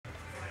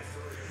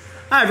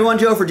Hi everyone,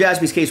 Joe for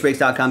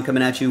JaspysCaseBreaks.com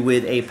coming at you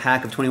with a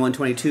pack of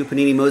 21-22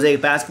 Panini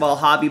Mosaic Basketball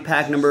Hobby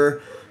Pack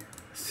number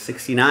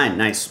 69.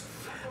 Nice.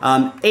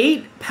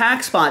 8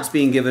 pack spots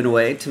being given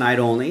away tonight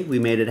only. We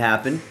made it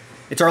happen.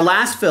 It's our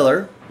last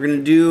filler. We're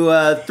going to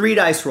do 3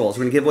 dice rolls.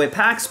 We're going to give away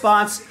pack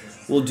spots.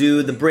 We'll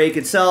do the break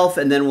itself,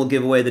 and then we'll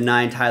give away the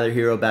 9 Tyler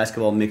Hero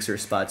Basketball Mixer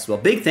spots. Well,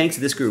 big thanks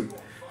to this group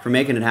for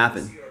making it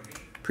happen.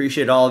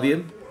 Appreciate all of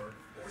you.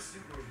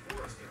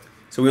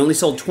 So we only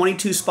sold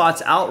 22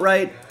 spots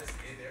outright.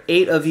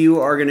 8 of you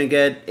are going to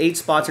get, 8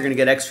 spots are going to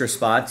get extra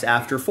spots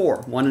after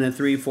 4. 1 and a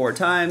 3 4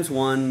 times.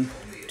 1,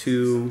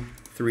 2,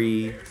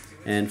 3,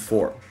 and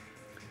 4.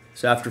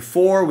 So after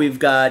 4, we've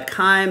got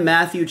Kyle,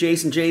 Matthew,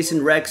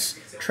 Jason, Rex,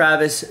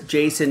 Travis,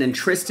 Jason, and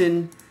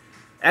Tristan.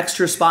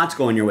 Extra spots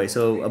going your way.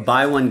 So a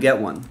buy one, get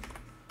one.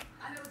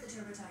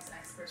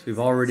 So we've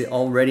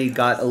already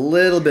got a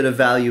little bit of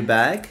value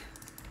back.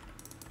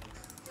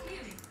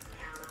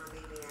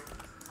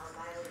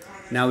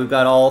 Now we've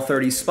got all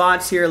 30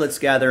 spots here. Let's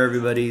gather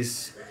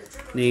everybody's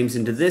names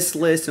into this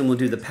list, and we'll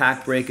do the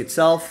pack break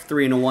itself.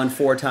 3 and a 1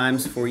 4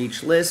 times for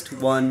each list.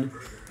 1,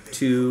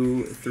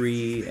 2,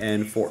 3,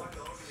 and 4.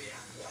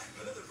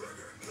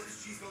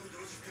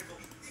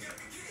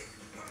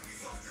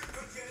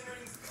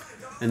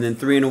 And then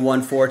 3 and a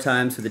 1 4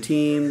 times for the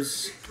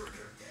teams.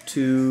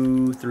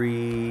 2,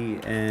 3,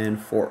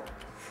 and 4.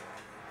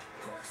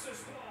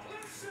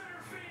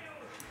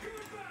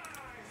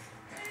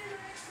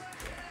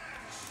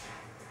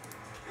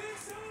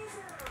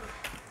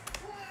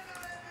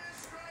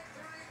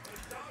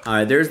 All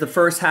right, there's the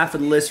first half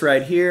of the list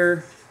right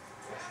here,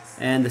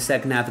 and the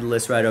second half of the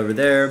list right over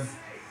there.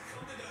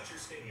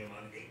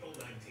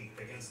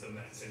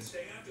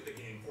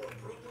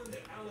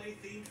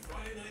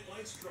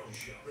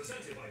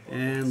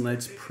 And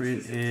let's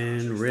print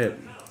and rip.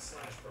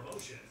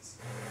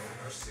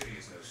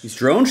 These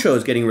drone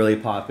shows getting really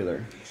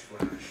popular.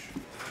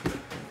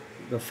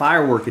 The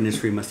firework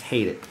industry must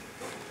hate it.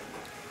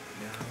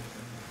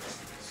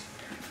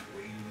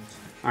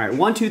 All right,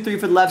 1, 2, 3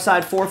 for the left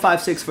side, 4, 5,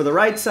 6 for the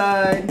right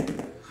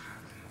side.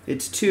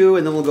 It's 2,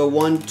 and then we'll go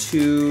 1,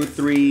 2,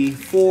 3,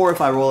 4. If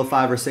I roll a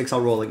 5 or 6,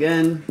 I'll roll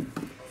again.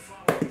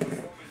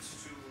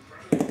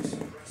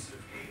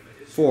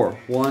 4.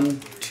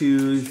 1,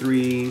 2,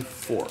 3,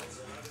 4.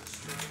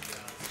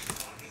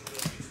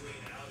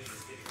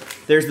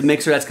 There's the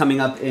mixer that's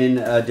coming up in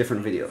a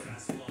different video.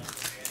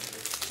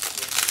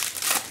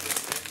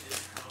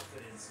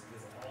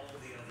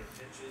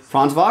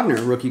 Franz Wagner,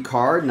 rookie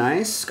card,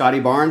 nice. Scotty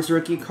Barnes,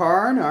 rookie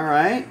card, all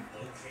right.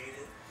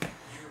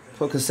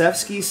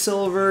 Pokusevski,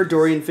 silver.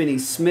 Dorian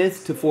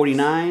Finney-Smith to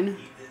 49.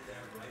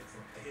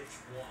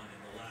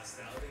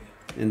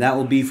 And that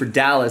will be for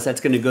Dallas.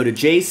 That's going to go to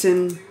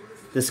Jason.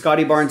 The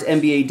Scotty Barnes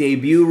NBA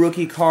debut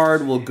rookie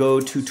card will go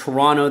to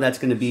Toronto. That's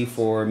going to be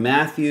for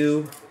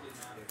Matthew.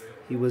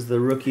 He was the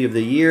rookie of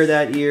the year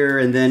that year.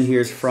 And then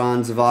here's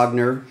Franz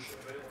Wagner.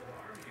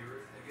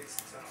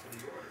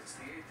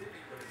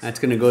 That's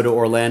going to go to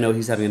Orlando.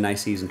 He's having a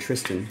nice season.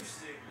 Tristan.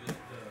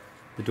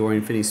 The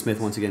Dorian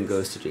Finney-Smith once again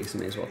goes to Jason.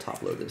 May as well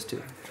top load this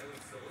too.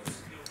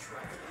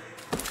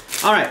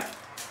 All right.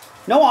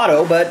 No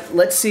auto, but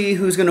let's see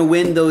who's going to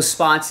win those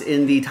spots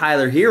in the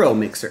Tyler Hero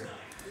mixer.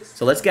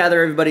 So let's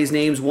gather everybody's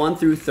names 1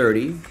 through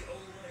 30.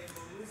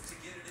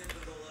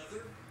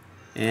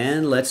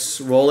 And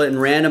let's roll it and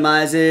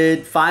randomize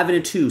it. 5 and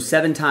a 2,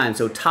 7 times.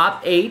 So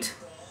top 8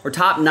 or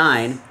top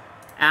 9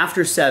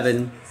 after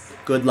 7.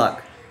 Good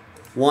luck.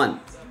 1,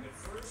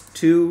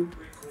 2,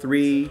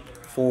 3,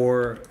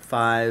 4,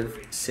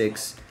 5,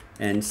 6,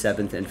 and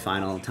 7th and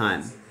final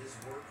time.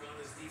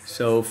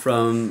 So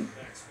from,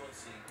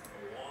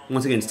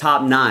 once again, it's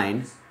top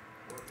 9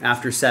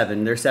 after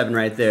 7. There's 7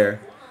 right there.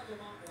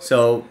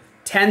 So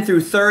 10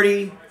 through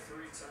 30,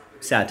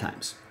 sad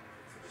times.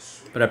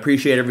 But I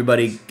appreciate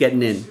everybody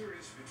getting in.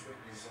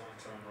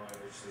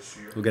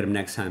 We'll get them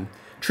next time.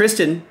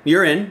 Tristan,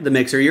 you're in the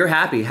mixer. You're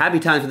happy. Happy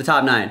times for the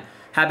top 9.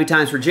 Happy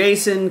times for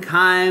Jason,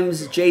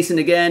 Kimes, Jason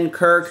again,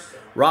 Kirk,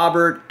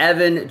 Robert,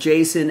 Evan,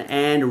 Jason,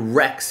 and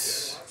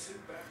Rex.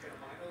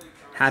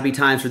 Happy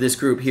times for this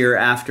group here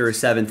after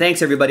 7.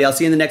 Thanks, everybody. I'll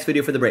see you in the next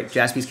video for the break.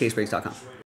 JaspysCaseBreaks.com.